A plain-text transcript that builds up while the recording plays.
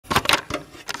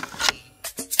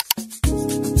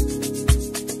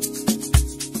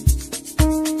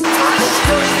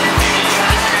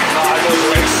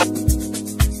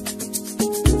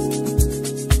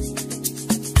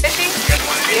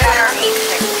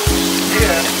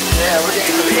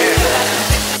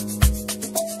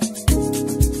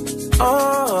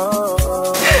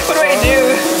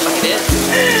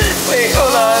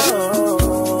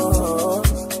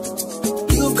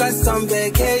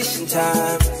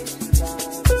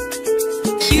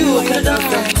you. I could've done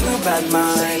that. Too bad,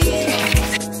 man.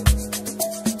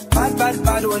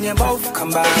 Bad when you both come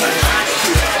back. I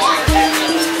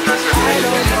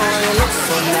don't know, you look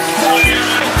so nice.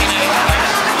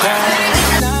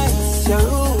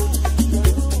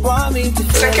 Want me to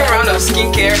second round of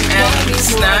skincare and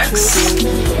snacks.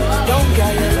 Don't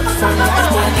get you look so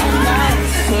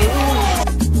nice.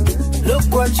 Look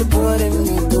what you're putting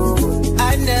me through.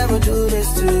 I never do this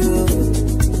to you.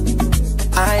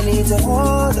 I need to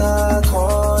hold a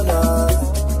corner.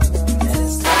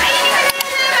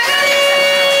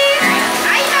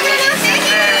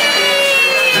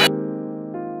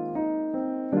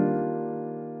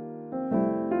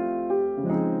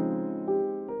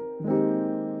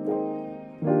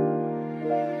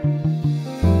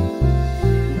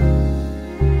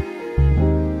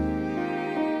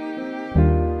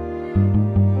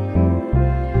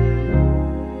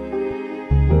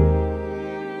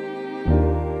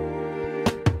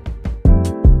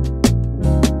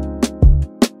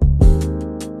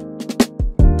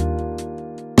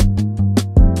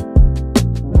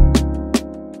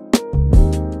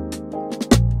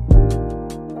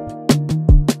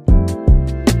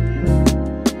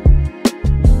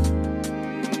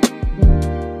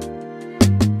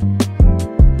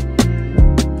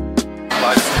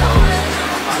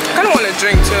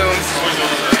 Drink too. I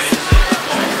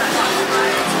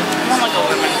want like a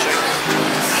lemon drink.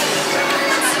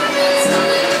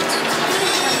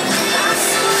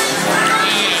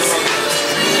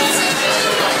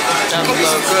 That looks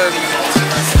so good.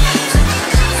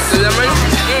 The lemon?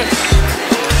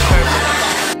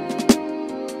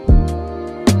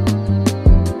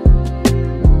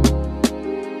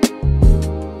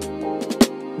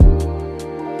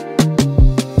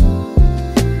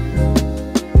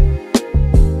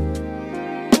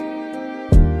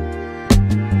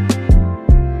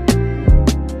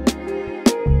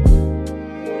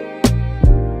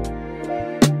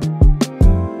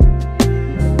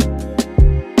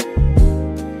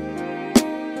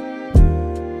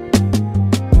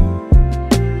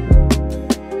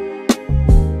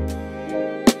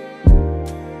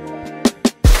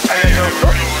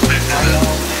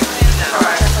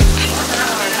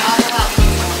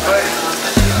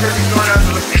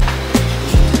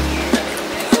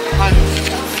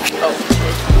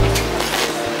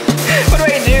 What do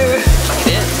I do?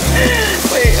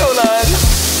 Wait, hold on.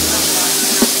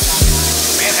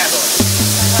 Manhandle.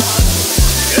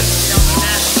 Good?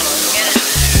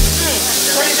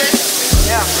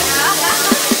 Yeah.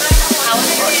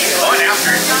 Going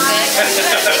after it.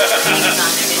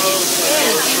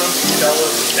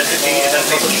 It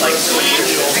doesn't like switch your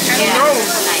shoulder. No.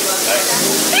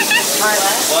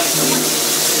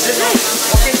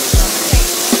 Okay.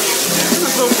 This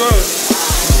is so good.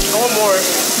 I want more.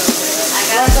 I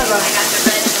got the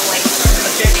red and the white.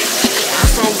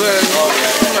 So good. Oh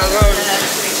my god.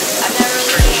 I've never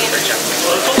really seen.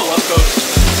 Well, it's on the West Coast.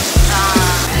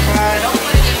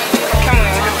 Come on.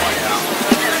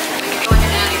 Go ahead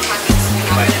and add your pockets.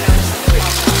 You're not going to notice the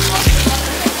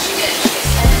she did. She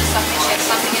said something. She had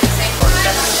something in the same order.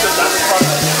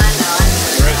 I know.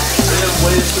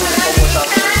 What is it?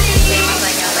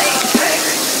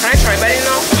 Can I try biting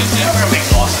now? We're gonna make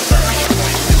sauces.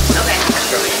 Okay.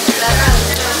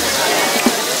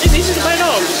 It's easy to bite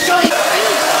off.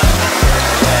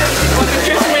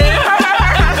 Kiss me.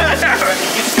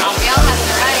 We all have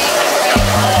the right.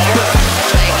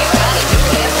 Like, you gotta do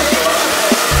it.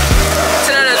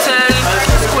 10 out of 10.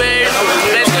 Squid.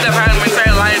 Best food I've had in my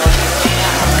entire life.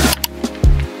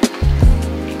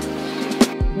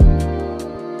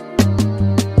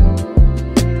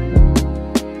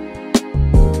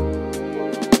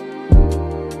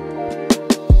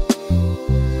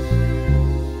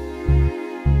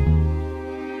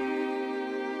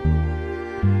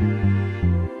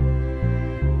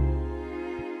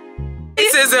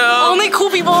 Only cool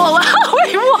people allowed.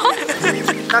 Wait, what?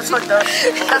 That's fucked up.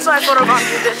 That's why I photographed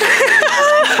you.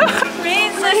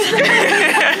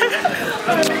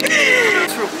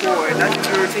 Let's record. That's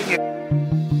what we're taking.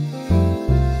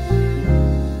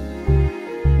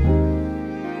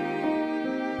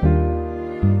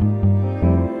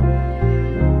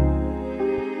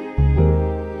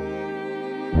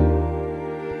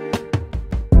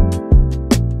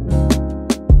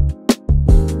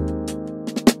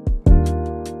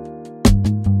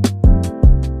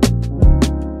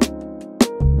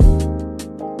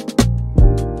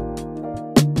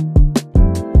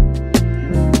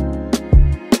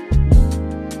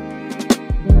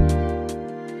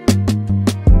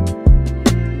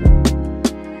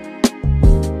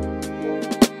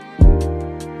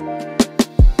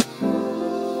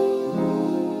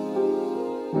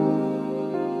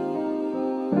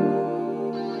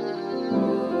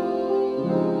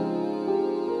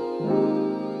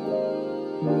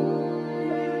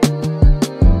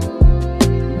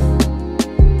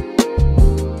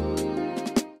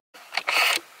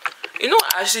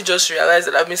 I actually just realized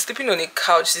that I've been sleeping on a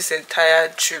couch this entire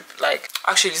trip. Like,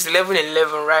 actually it's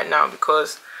 11:11 right now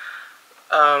because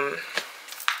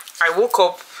I woke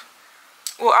up,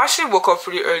 well, I actually woke up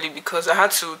pretty early because I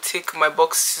had to take my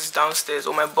boxes downstairs,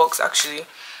 or my box actually,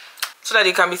 so that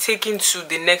they can be taken to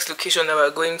the next location that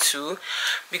we're going to,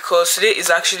 because today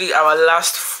is actually our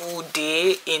last full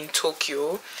day in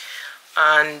Tokyo,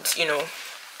 and you know,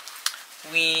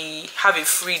 we have a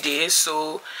free day,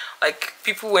 so like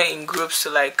people went in groups to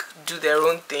like do their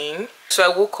own thing. So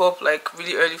I woke up like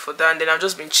really early for that, and then I've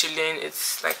just been chilling.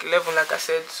 It's like 11 like I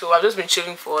said, so I've just been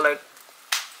chilling for like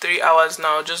 3 hours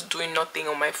now, just doing nothing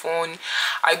on my phone.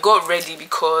 I got ready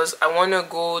because I want to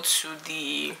go to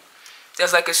the,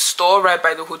 there's like a store right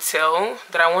by the hotel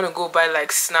that I want to go buy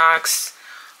like snacks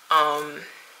and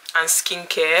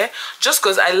skincare, just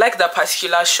because I like that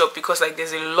particular shop, because like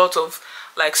there's a lot of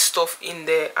like stuff in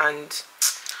there, and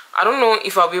I don't know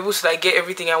if I'll be able to like get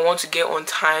everything I want to get on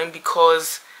time,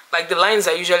 because like the lines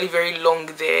are usually very long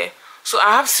there. So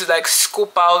I have to like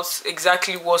scope out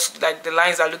exactly what like the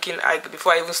lines are looking like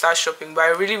before I even start shopping. But I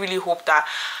really hope that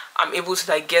I'm able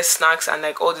to like get snacks and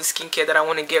like all the skincare that I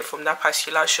want to get from that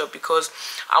particular shop, because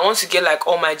I want to get like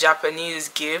all my Japanese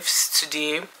gifts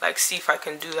today, like see if I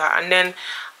can do that. And then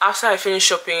after I finish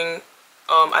shopping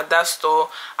at that store,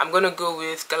 I'm gonna go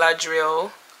with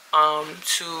Galadriel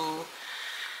to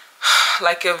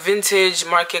like a vintage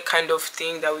market kind of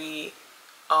thing that we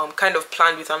kind of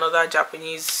planned with another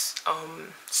Japanese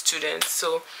student.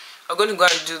 So I'm going to go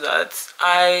and do that.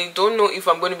 I don't know if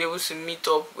I'm going to be able to meet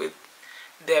up with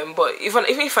them, but even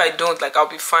if I don't, like I'll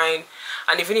be fine.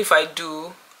 And even if I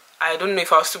do, I don't know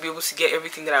if I'll still be able to get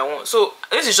everything that I want. So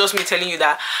this is just me telling you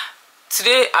that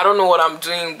today I don't know what I'm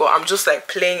doing, but I'm just like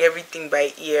playing everything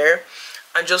by ear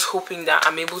and just hoping that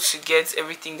I'm able to get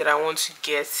everything that I want to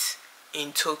get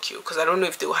in Tokyo, because I don't know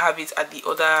if they'll have it at the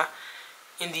other,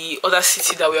 in the other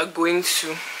city that we are going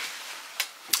to.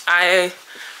 I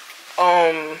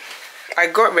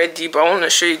got ready, but I want to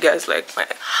show you guys like my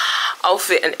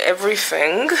outfit and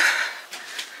everything.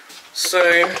 So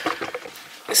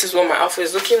this is what my outfit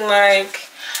is looking like.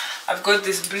 I've got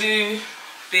this blue,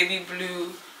 baby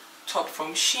blue top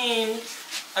from Shein,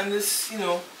 and this, you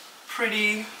know,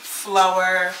 pretty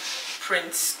flower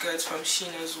print skirt from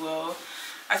Shein as well.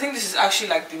 I think this is actually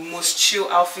like the most chill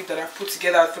outfit that I've put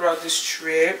together throughout this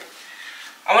trip.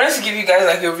 I wanted to give you guys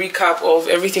like a recap of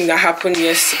everything that happened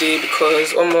yesterday,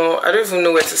 because I don't even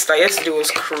know where to start. Yesterday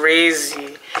was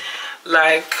crazy.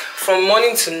 Like from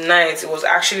morning to night, it was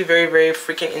actually very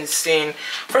freaking insane.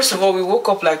 First of all, we woke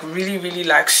up like really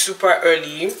like super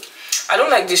early. I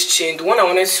don't like this chain. The one I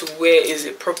wanted to wear is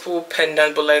a purple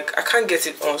pendant, but like I can't get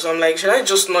it on, so I'm like, should I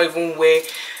just not even wear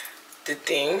the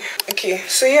thing? Okay,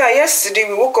 so yeah, yesterday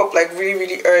we woke up like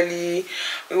really early.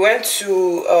 We went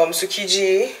to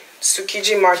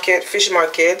Tsukiji market, fish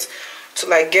market, to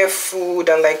like get food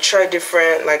and like try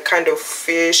different like kind of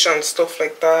fish and stuff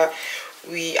like that.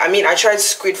 I tried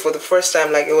squid for the first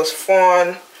time, like it was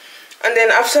fun. And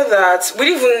then after that, we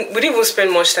didn't even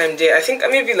spend much time there. I think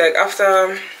maybe like after,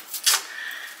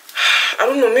 I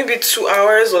don't know, maybe 2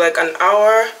 hours or like an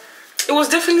hour. It was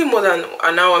definitely more than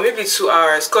an hour, maybe 2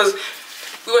 hours, because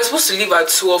we were supposed to leave at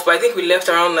 12, but I think we left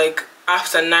around like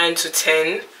after 9 to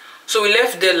 10. So we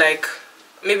left there like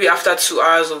maybe after 2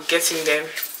 hours of getting there.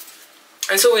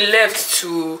 And so we left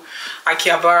to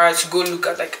Akihabara to go look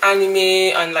at like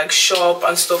anime and like shop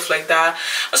and stuff like that.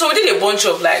 And so we did a bunch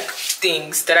of like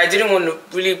things that I didn't want to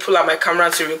really pull out my camera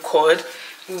to record.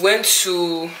 We went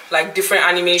to like different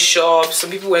anime shops. Some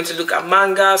people went to look at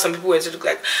manga, some people went to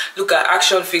look at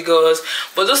action figures,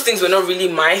 but those things were not really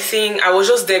my thing. I was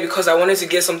just there because I wanted to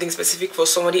get something specific for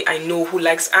somebody I know who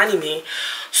likes anime.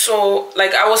 So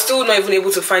like I was still not even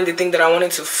able to find the thing that I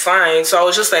wanted to find, so I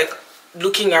was just like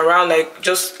looking around like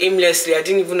just aimlessly. I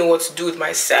didn't even know what to do with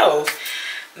myself.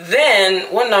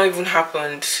 Then what now even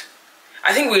happened,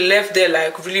 I think we left there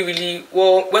like really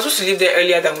well. We're supposed to leave there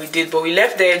earlier than we did, but we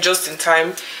left there just in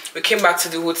time. We came back to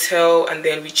the hotel and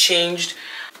then we changed.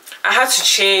 I had to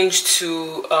change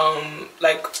to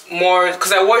like more,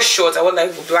 because I wore shorts, I wore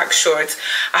like black shorts.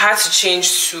 I had to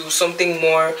change to something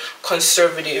more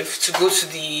conservative to go to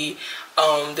the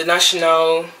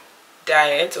national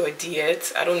diet or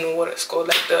diet, I don't know what it's called,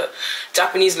 like the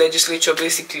Japanese legislature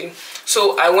basically.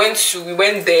 So we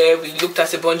went there, we looked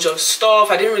at a bunch of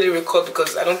stuff. I didn't really record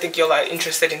because I don't think y'all are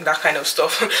interested in that kind of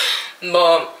stuff.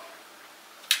 But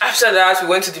After that, we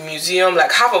went to the museum.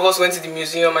 Like half of us went to the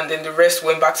museum, and then the rest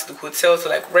went back to the hotel to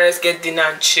like rest, get dinner,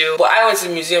 and chill. But I went to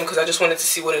the museum because I just wanted to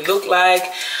see what it looked like,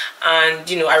 and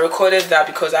you know, I recorded that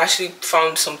because I actually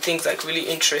found some things like really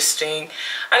interesting.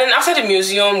 And then after the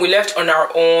museum, we left on our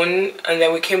own, and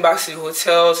then we came back to the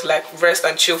hotel to like rest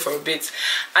and chill for a bit.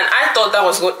 And I thought that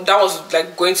was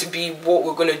like going to be what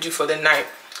we're gonna do for the night.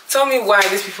 Tell me why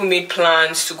these people made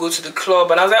plans to go to the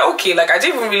club, and I was like, okay, like I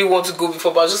didn't even really want to go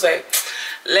before, but I was just like,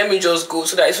 let me just go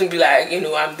so that it won't be like, you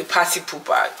know, I'm the party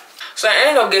pooper. So I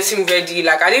ended up getting ready.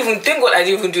 Like I didn't even, thank God I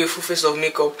didn't even do a full face of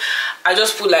makeup. I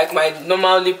just put like my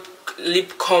normal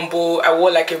lip combo. I wore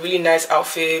like a really nice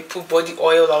outfit, put body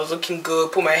oil, I was looking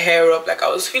good, put my hair up, like I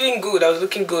was feeling good, I was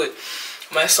looking good,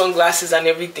 my sunglasses and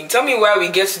everything. Tell me why we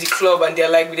get to the club and they're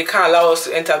like, they can't allow us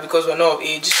to enter because we're not of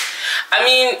age. I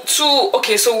mean,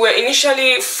 okay, so we're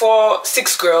initially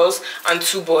 6 girls and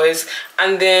 2 boys,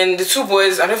 and then the 2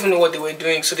 boys, I don't even know what they were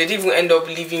doing, so they didn't even end up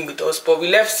leaving with us. But we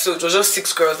left, so it was just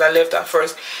 6 girls that left at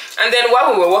first. And then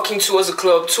while we were walking towards the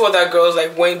club, 2 other girls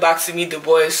like went back to meet the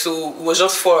boys, so it was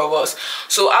just 4 of us.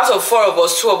 So out of 4 of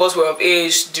us, 2 of us were of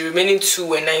age, the remaining 2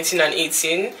 were 19 and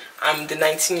 18. I'm the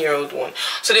 19-year-old one,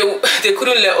 so they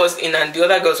couldn't let us in, and the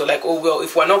other girls were like, oh well,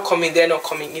 if we're not coming, they're not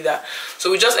coming either. So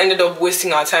we just ended up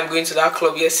wasting our time going to that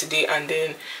club yesterday, and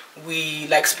then we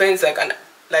like spent like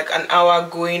an hour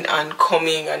going and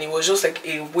coming, and it was just like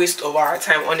a waste of our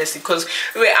time, honestly, because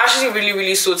we were actually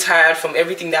really so tired from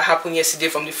everything that happened yesterday,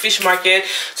 from the fish market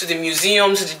to the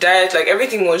museum to the diet. Like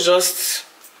everything was just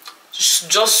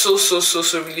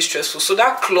so really stressful. So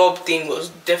that club thing was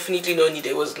definitely not needed.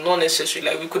 It was not necessary.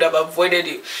 Like we could have avoided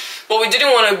it, but we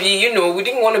didn't want to be, you know, we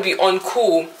didn't want to be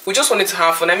uncool. We just wanted to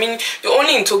have fun. I mean, you're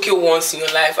only in Tokyo once in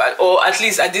your life, or at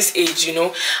least at this age, you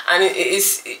know, and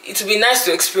it would be nice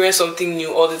to experience something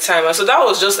new all the time. And so that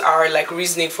was just our like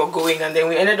reasoning for going, and then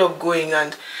we ended up going,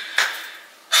 and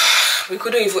we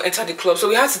couldn't even enter the club, so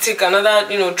we had to take another,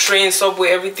 you know, train, subway,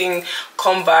 everything,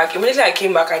 come back. Immediately I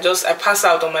came back, I passed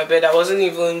out on my bed. I wasn't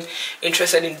even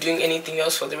interested in doing anything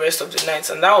else for the rest of the night.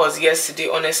 And that was yesterday.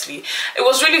 Honestly, it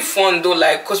was really fun though,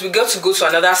 like because we got to go to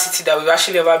another city that we've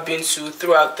actually never been to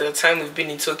throughout the time we've been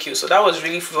in Tokyo. So that was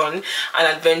really fun and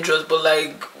adventurous. But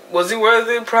like, was it worth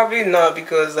it? Probably not,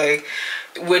 because like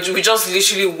we just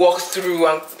literally walked through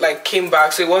and like came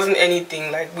back, so it wasn't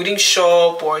anything, like we didn't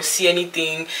shop or see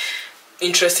anything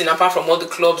interesting apart from all the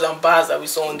clubs and bars that we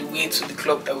saw on the way to the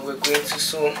club that we were going to.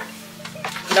 So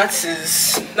that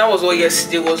was what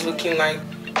yesterday was looking like.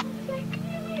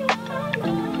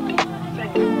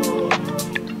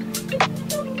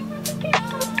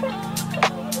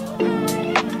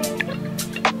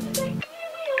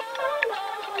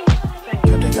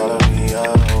 Kept the gallery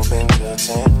open till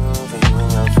 10 for you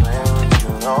and your friends. You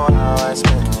know how I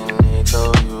spend it.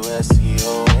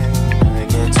 H-O-U-S-T-O-N. I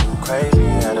get too crazy,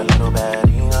 had a little bad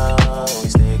enough. We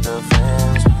stay good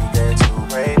friends, we get too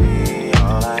crazy.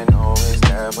 All I know is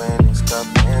that when this cup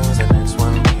ends, the next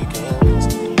one begins.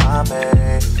 My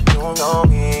babe, you know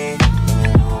me, and you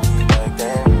knew me back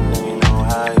then. And you know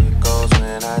how it goes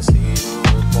when I see you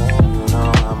again. You know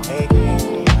I'm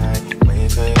making my way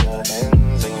to your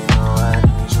ends, and you know I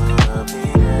need you to be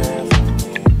there for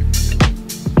me.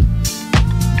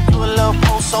 You a little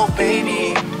post-so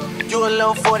baby, you a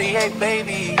little 48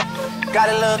 baby. Got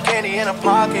a little candy in her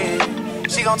pocket,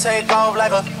 she gon' take off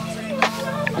like a.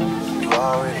 You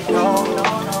already know.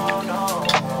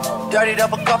 Dirtied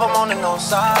up a cup, I'm on the no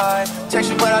side. Text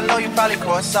you, but I know you probably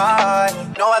coincide.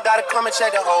 Know I gotta come and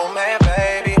check the whole man,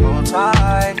 baby. Hold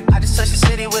tight. I just touched the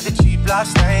city with the cheap block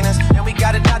stainers, and we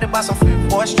got adopted by some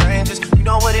fit-for strangers. You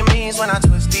know what it means when I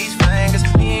twist these fingers.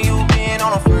 Me and you being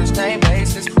on a first name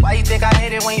basis. Why you think I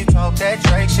hate it when you talk that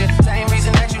Drake shit? Same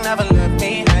reason that you never left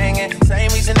me hanging.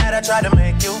 Same reason that I tried to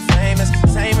make you famous.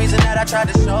 Same reason that I tried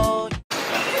to show you.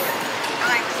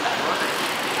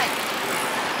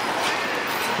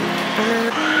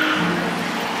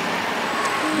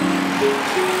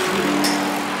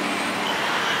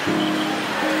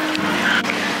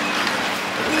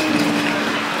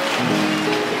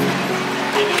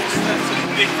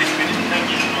 Big fish finish, thank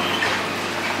you.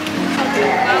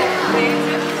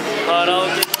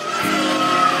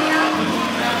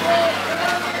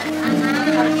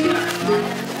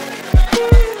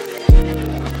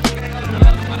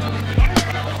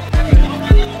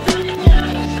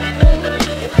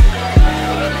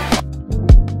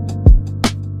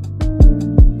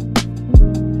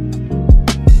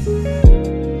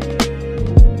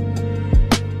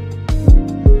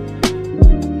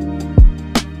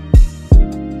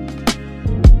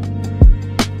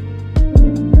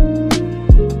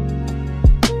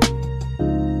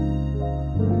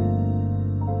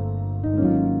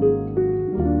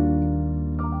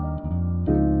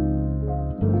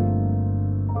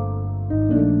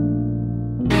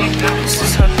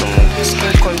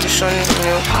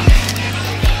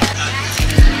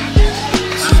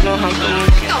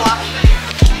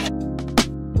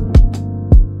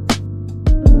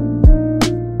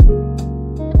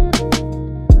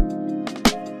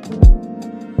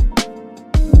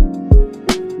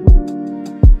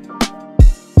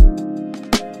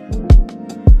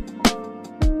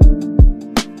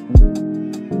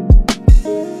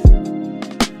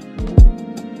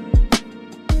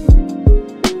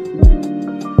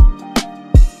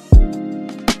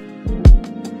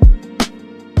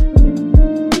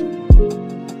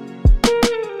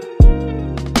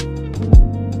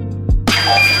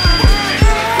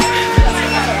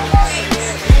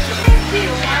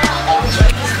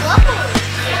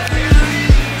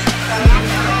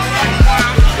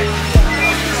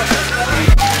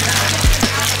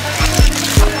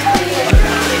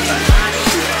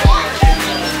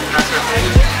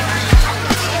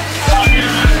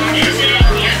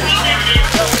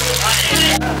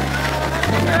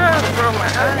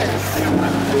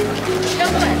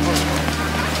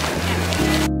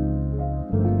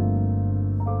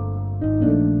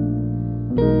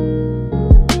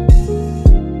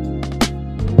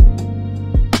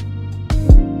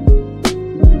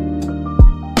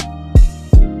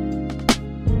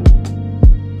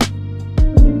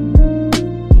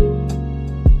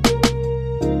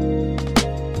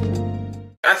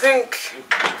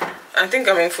 think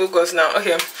I'm in focus now.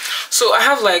 Okay, so I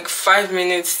have like 5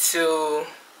 minutes till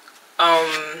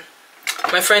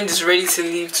my friend is ready to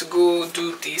leave to go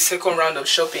do the second round of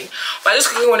shopping. But I just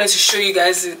quickly wanted to show you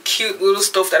guys the cute little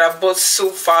stuff that I've bought so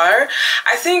far.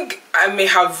 I think I may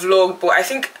have vlogged, but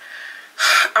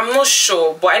I'm not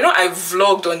sure, but I know I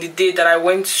vlogged on the day that I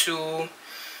went to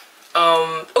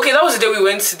okay, that was the day we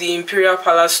went to the Imperial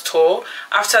Palace tour.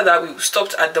 After that, we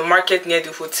stopped at the market near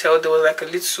the hotel. There was like a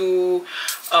little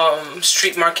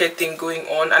street market thing going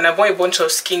on, and I bought a bunch of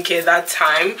skincare that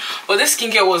time. But this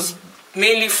skincare was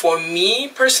mainly for me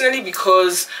personally,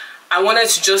 because I wanted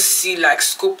to just see, like,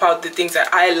 scope out the things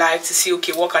that I like to see,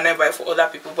 okay, what can I buy for other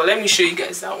people. But let me show you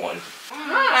guys that one.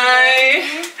 Hi.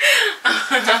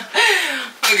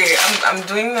 Okay, I'm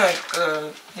doing like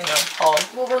you know, haul.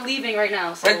 Well, we're leaving right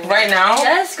now. So. Like right now?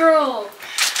 Yes, girl. Do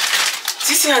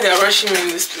you see how they're rushing me in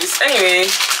this place? Anyway,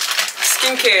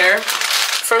 skincare.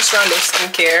 First round of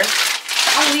skincare.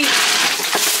 I'll leave.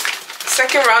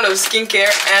 Second round of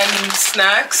skincare and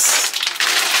snacks.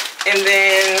 And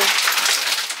then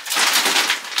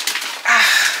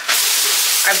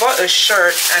I bought a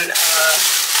shirt and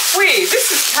wait, this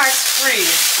is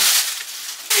tax-free.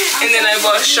 And then I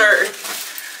bought a shirt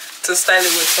to style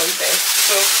it with something.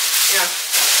 So yeah,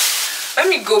 let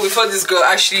me go before this girl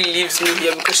actually leaves me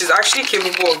here, because she's actually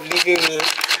capable of leaving me.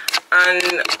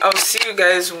 And I'll see you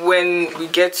guys when we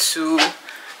get to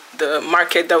the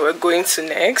market that we're going to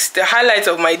next. The highlight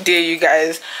of my day, you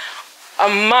guys, a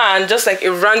man, just like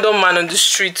a random man on the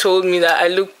street, told me that I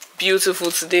look beautiful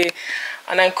today,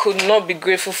 and I could not be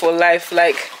grateful for life.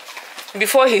 Like,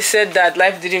 before he said that,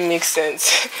 life didn't make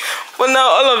sense, but now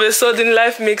all of a sudden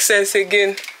life makes sense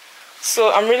again.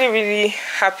 So I'm really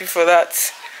happy for that.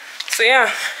 So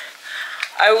yeah,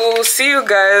 I will see you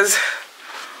guys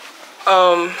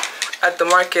at the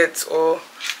market or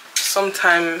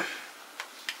sometime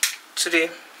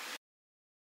today.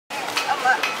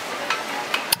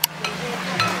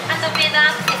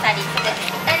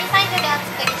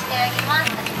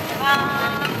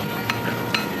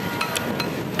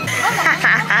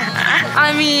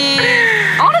 I mean,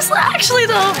 honestly, actually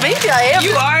though, maybe I am.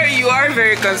 You are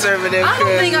very conservative. I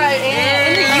don't think I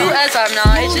am. In the US, I'm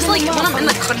not. It's just like when I'm in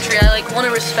the country, I like want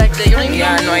to respect it. You know what I mean?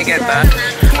 Yeah, no, I get that.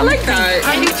 I like that.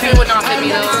 I do too, would not fit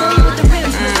me though.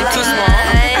 Too small.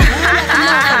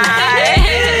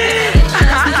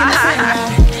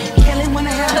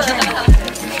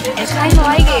 I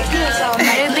like it. So I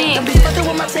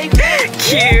think.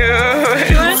 Cute.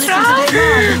 You want to try?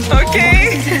 Okay.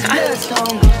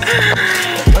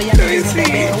 Let me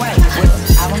see.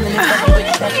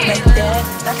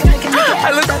 I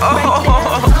look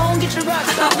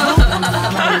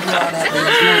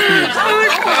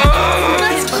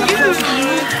that's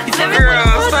cute.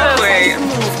 Girl, stop wait.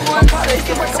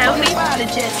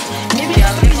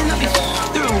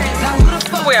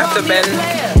 We have to bend.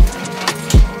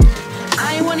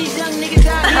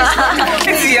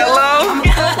 It's yellow.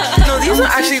 No, these are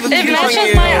actually looking cute on you. It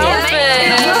matches my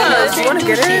outfit. Do you want to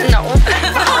get it? No.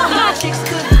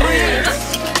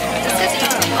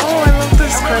 Oh, I love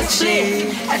this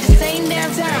scrunchie. At the same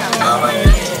damn time.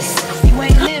 You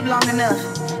ain't lived long enough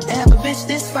to have a bitch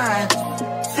this fine.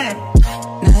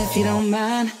 Now if you don't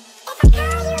mind.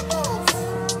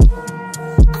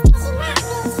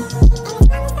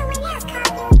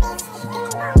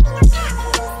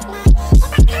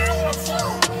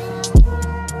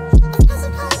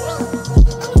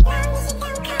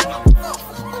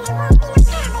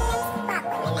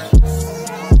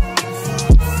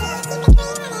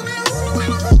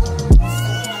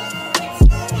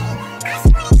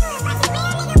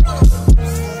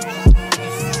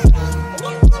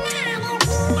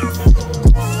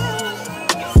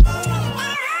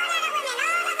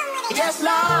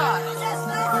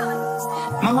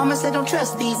 My mama said don't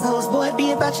trust these hoes, boy, it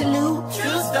be about your loot.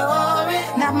 True story.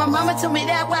 Now my mama told me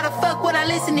that, why the fuck would I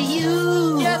listen to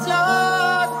you? Yes,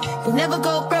 Lord. You never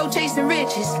go broke chasing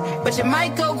riches, but you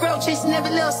might go broke chasing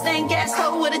every little stank ass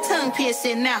hoe with a tongue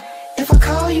piercing. Now, if I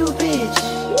call you a bitch,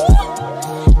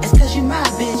 it's cause you my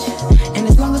bitch. And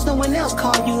as long as no one else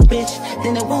call you a bitch,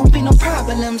 then there won't be no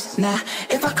problems. Now,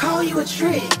 if I call you a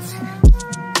trick.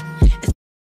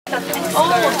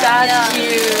 Oh, that's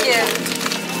cute. Yeah.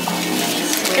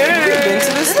 Have you been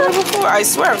to this store before? I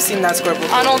swear I've seen that store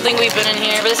before. I don't think we've been in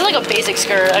here, but this is like a basic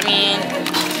skirt. I mean,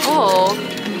 oh.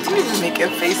 Don't even make your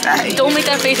face at me. Don't make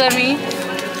that face at me.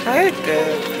 I like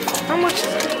good. How much is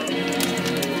it?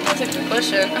 That's a good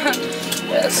question.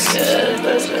 That's good.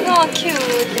 Oh, cute.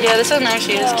 Yeah, this one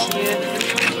actually is cute.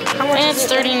 How much and it's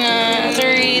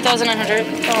 30,900.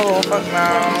 Oh, fuck no.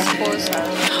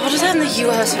 What is that in the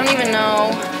US? I don't even know.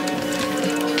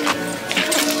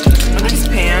 Are these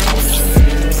pants?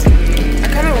 I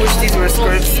kind of wish these were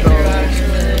skirts though.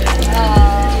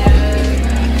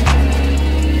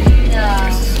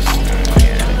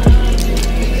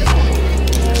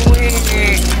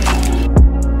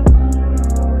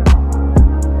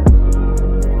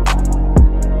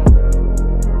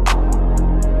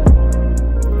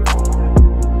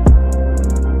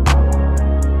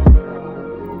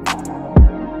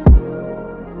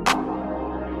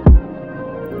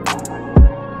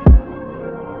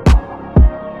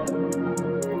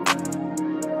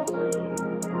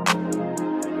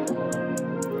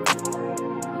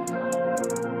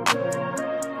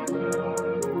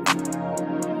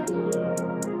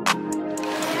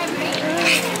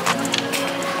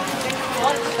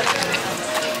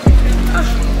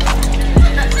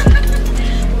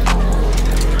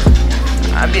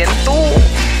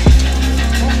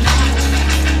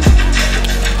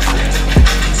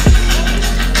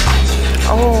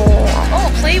 Oh,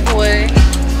 Playboy.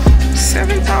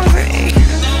 7,800.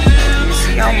 You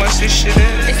see how much this shit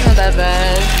is? It's not that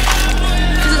bad.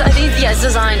 I think, yeah, it's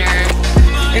designer.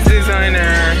 It's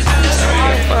designer.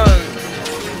 Oh, fuck.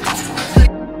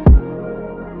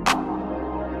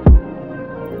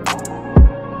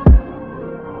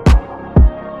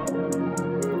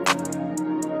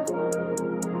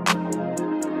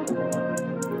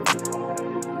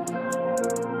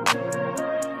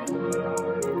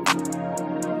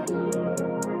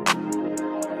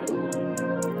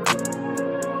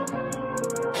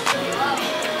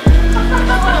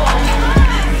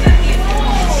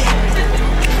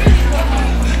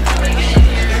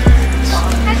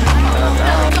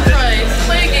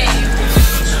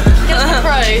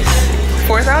 Price.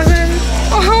 4,000?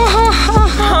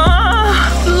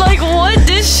 Like what?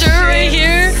 This shirt right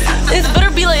here? It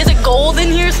better be like, is it gold in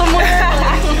here somewhere?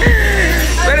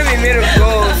 Better be made of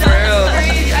gold, for real. I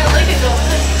like it gold.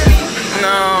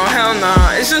 No, hell no.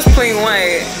 It's just plain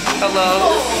white.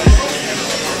 Hello?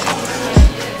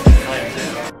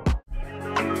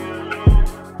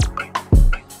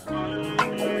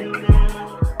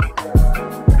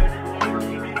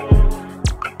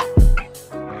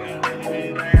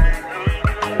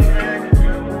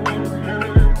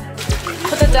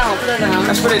 Put it down.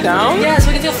 Let's put it down? Yeah, so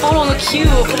we can take a photo on the queue.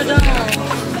 Put it down.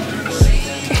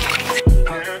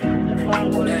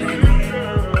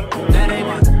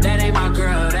 That ain't my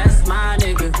girl, that's my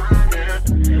nigga.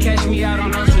 Catch me out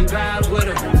on Ocean Drive with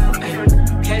her.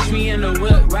 Ay, catch me in the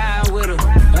whip, ride with her.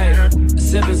 Ay,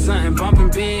 sipping something, bumping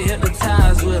being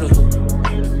hypnotized with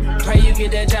her. Pray you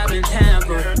get that job in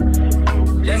Tampa.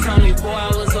 That's only 4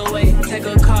 hours away. Take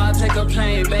a car, take a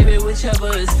plane, baby,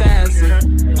 whichever is faster.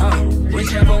 Oh,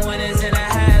 whichever one is in a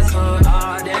hassle.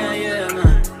 Oh, damn, yeah,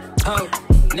 man. Oh,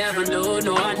 never knew,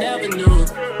 no, I never knew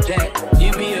that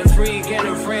you be a freak and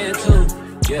a friend too.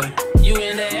 Yeah, you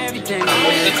into everything.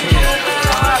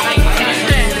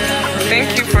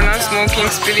 Thank you for not smoking,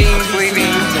 spitting,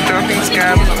 bleeding, dropping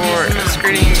scabs, or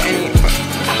skirting any.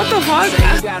 What the fuck?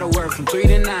 You gotta work from 3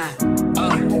 to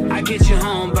 9. I get you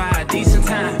home by a decent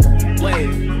time.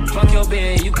 Wait, fuck your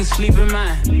bed, you can sleep in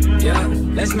mine. Yeah,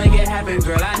 let's make it happen,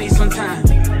 girl, I need some time.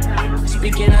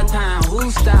 Speaking of time,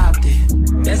 who stopped it?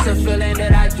 That's the feeling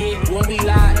that I get when we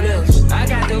lock lips. I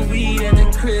got the weed in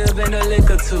the crib and the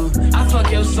liquor too. I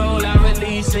fuck your soul, I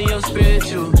release in your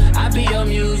spiritual. I be your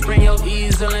muse, bring your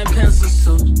easel and pencil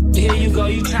suit. Here you go,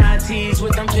 you try and tease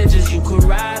with them pictures. You could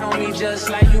ride on me just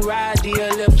like you ride the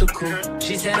elliptical.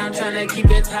 She said I'm trying to keep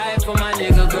it tight for my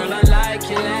nigga. Girl, unlike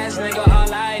your last nigga,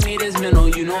 all I need is mental.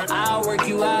 You know I'll work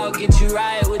you out, get you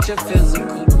right with your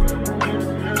physical.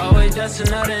 Always just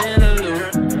another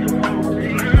interlude.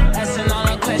 Asking all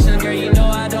the questions, girl, you know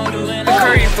I don't do anything.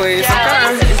 Curry place.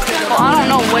 Yeah. Okay. Well, I don't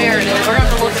know where it is. We're gonna have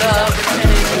to look it up.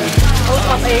 Look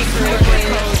up a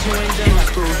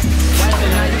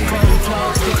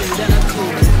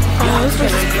Oh, this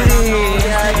was pretty.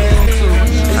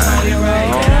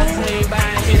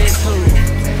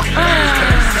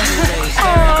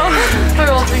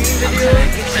 We're all taking videos.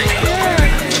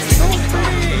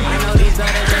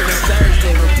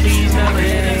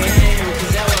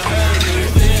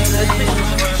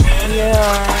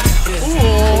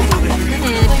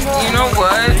 You know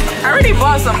what? I already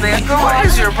bought something. Girl, what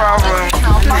is your problem?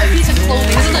 Buy a piece of clothing.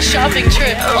 This is a shopping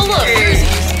trip. Oh look, Okay.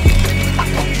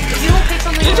 If you don't pick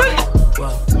something You up, just-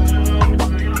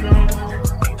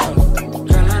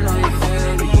 Girl, I know you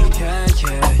feel me,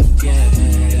 yeah.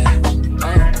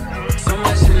 So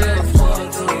much to live for,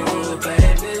 too,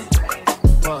 baby.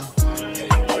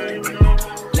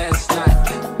 Let's not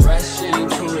rush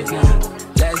into it now.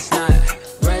 Let's not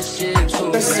rush into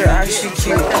it. This is actually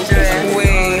cute.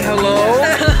 Wait, hello?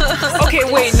 Okay,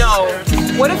 wait, no.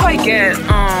 What if I get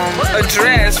a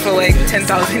dress for like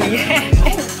 10,000 yen.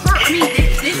 I mean,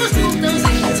 they supposed to put those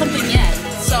in something yet.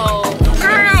 So,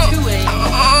 Girl,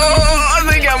 oh,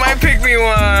 I think I might pick me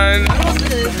one.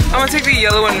 I'm gonna take the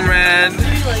yellow and red. do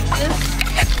you like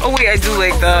this? Oh wait, I do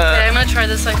like Okay, that. I'm gonna try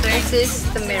this, I think. This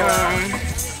is the mirror.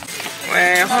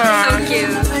 Wait, hold So on. cute.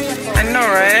 I know,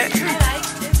 right?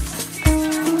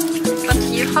 But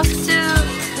you have to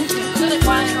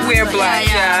Wear black,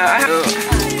 yeah. I have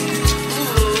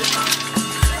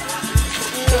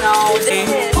know this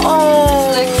is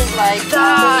Oh, looks like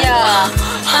that. Yeah.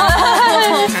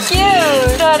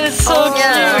 Cute. That is so cute.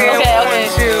 yeah, Okay, one, okay.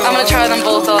 two. I'm gonna try them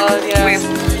both on, yeah. wait,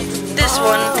 This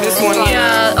one. this one,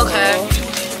 yeah. Yeah, okay.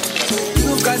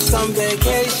 You've got some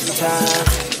vacation time.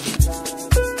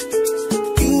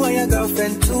 You and your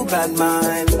girlfriend, too bad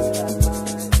mind.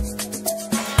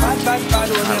 Bad when I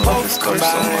you love both this color so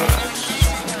combine. much.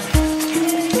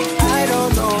 I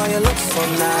don't know why you look so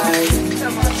nice.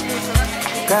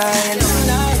 Girl, you look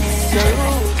nice, you're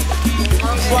rude.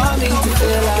 Want me to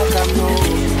feel like I'm new.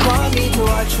 Want me to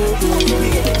watch you do.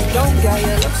 Don't get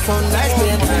you look so nice,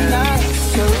 baby,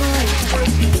 nice, you're rude.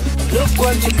 Look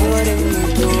what you put in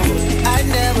me, do. I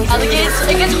never I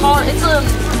think it gets hot. It's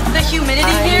the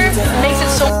humidity here makes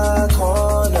it so.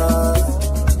 corner,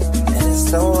 and it's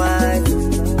so wide.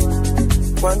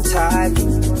 One time,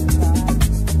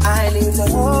 I need to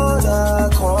hold a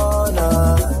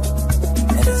corner,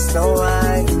 and it's so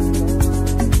wide.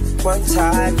 One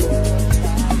time,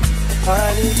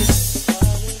 I need to,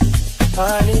 I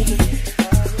need to,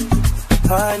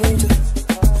 I need to.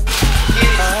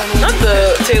 Not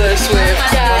the Taylor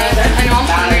Swift. Yeah, I know I'm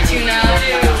hungry too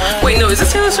now. Wait, no, is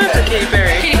this Taylor Swift or Katy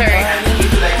Perry? Katy Perry.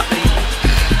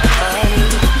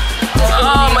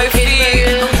 Oh, my feet.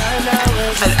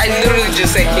 I literally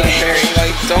just said Katy Perry.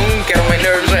 Like, don't get on my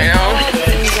nerves right now.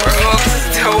 Or else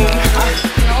don't.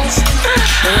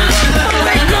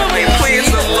 Like, no, they play a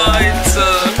lot.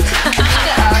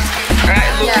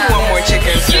 Alright, look, you want more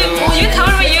chicken too. You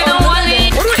told me you don't want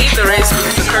it. What do I eat the rice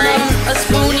with? The curry? A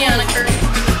spoon, yeah, and a curry.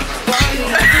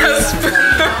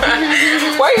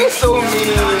 Why are you so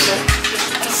mean?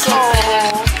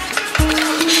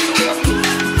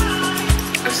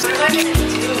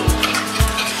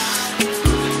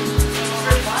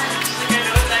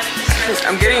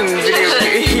 I'm getting video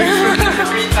game.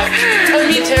 Let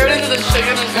me tear it into the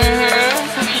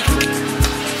chicken.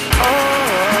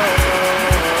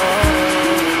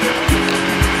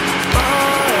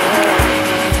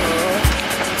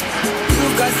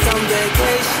 You've got some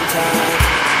vacation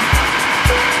time.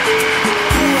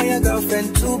 You and your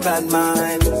girlfriend, too bad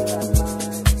mind.